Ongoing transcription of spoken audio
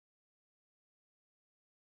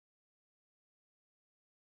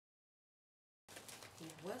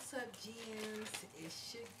up, GMs?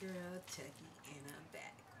 It's your girl Tucky, and I'm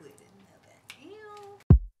back with another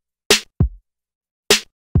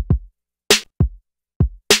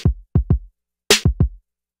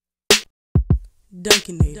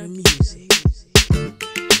Dunkinator music.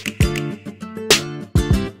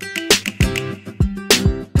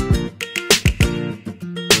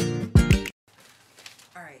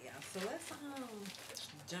 Alright, y'all, so let's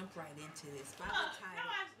jump right into this. By the title.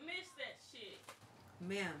 I missed that shit.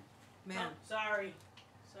 Ma'am. Oh, sorry.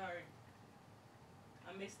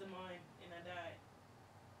 I missed the mine and I died.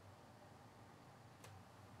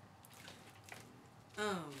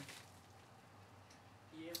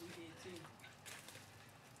 Yeah, we did too.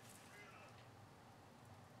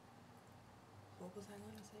 What was I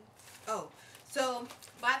gonna say? Oh, so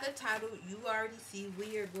by the title, you already see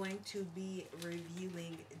we are going to be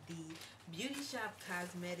reviewing the Beauty Shop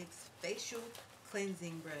Cosmetics Facial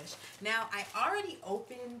Cleansing Brush. Now, I already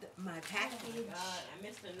opened my package. Oh my god, I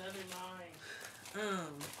missed another mine.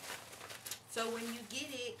 So when you get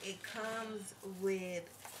it, it comes with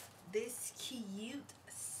this cute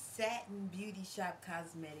satin Beauty Shop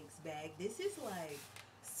Cosmetics bag. This is like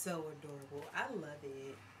so adorable. I love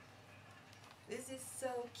it. This is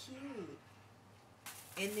so cute.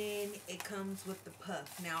 And then it comes with the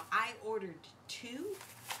puff. Now, I ordered two.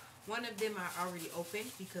 One of them I already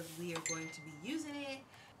opened because we are going to be using it.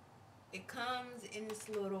 It comes in this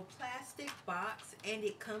little plastic box, and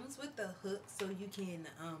it comes with a hook so you can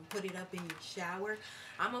put it up in your shower.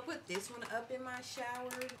 I'm going to put this one up in my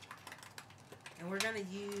shower, and we're going to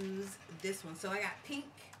use this one. So I got pink,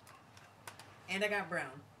 and I got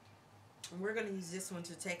brown. And we're going to use this one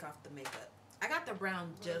to take off the makeup. I got the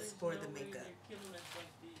brown just for the makeup.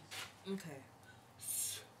 Okay.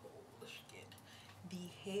 So let's get the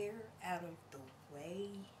hair out of the way.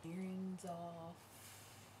 Earrings off.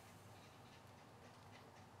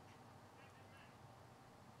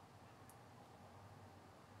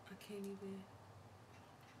 I can't even.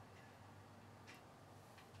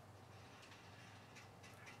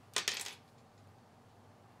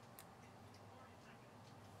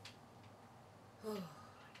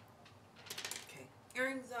 Okay.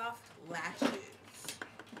 Earrings off, lashes.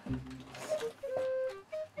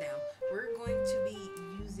 Now, we're going to be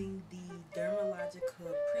using the Dermalogica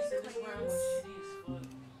pre-cleanse.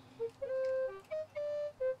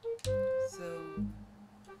 So,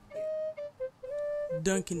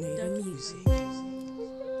 Dunkinator music.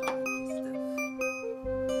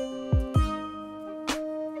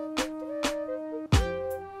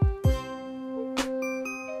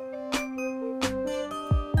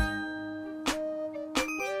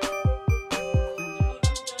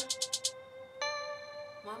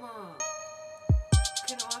 Mama,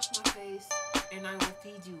 can I wash my face and I will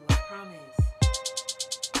feed you, I promise.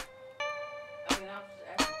 I mean, I was just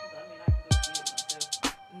asking because I can go get it myself.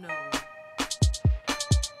 No.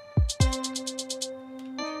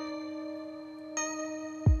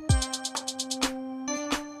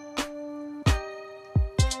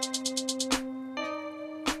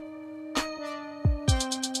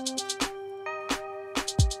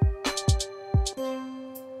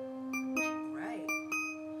 Right.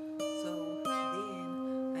 So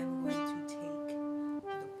then I'm going to take the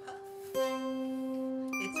puff.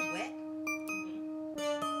 It's wet.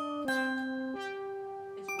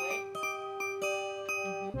 It's wet.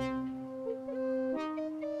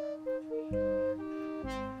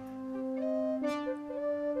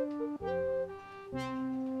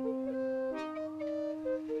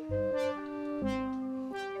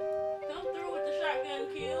 Come through with the shotgun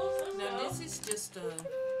kills. Now this is just a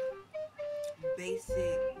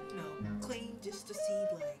basic, clean, just to see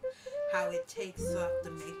like how it takes off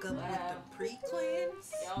the makeup with the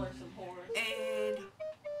pre-cleanse. Y'all are some whores. And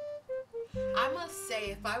I must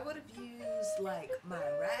say, if I would have used like my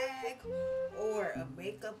rag or a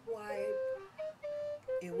makeup wipe,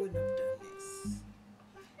 it wouldn't have done this.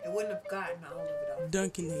 It wouldn't have gotten all of it off.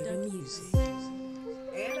 Dunkinator music.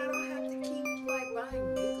 And I don't have to keep like buying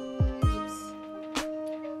makeup wipes.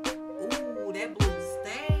 Ooh, that blue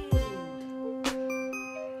stained.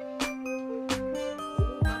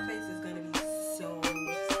 Ooh, my face is gonna be so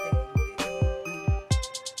stained.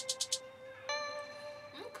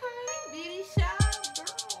 Okay, beauty shop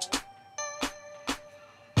girl.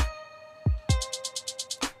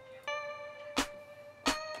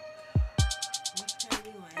 Okay, we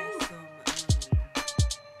gonna add some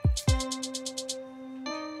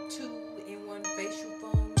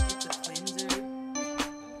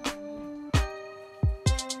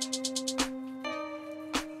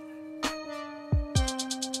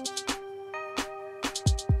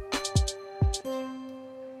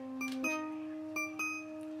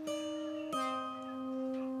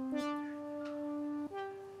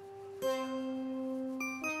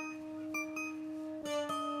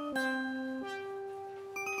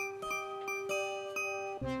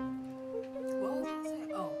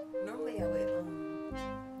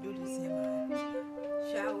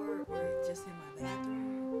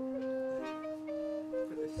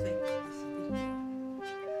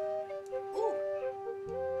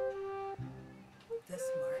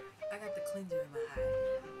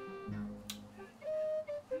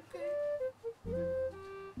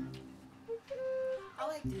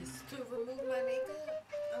like this. To remove my makeup,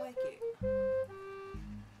 I like it.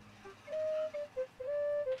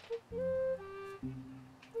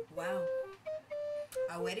 Wow.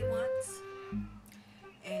 I wet it once.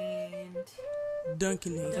 And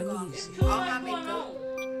Dunkin' took the off music. Too all much my going makeup. on.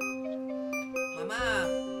 Mama,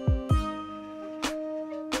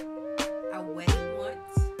 I wet it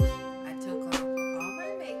once. I took off all my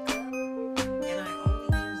makeup, and I only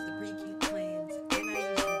used the pre-cute cleanse, and I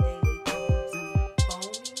used the daily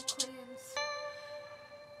foaming cleanse.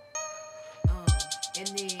 And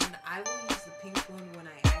then I will use the pink one when I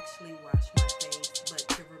actually wash my face. But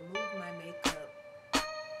to remove my makeup, I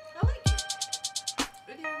like it.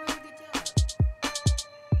 It did a really good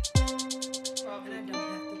job, and I don't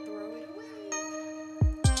have to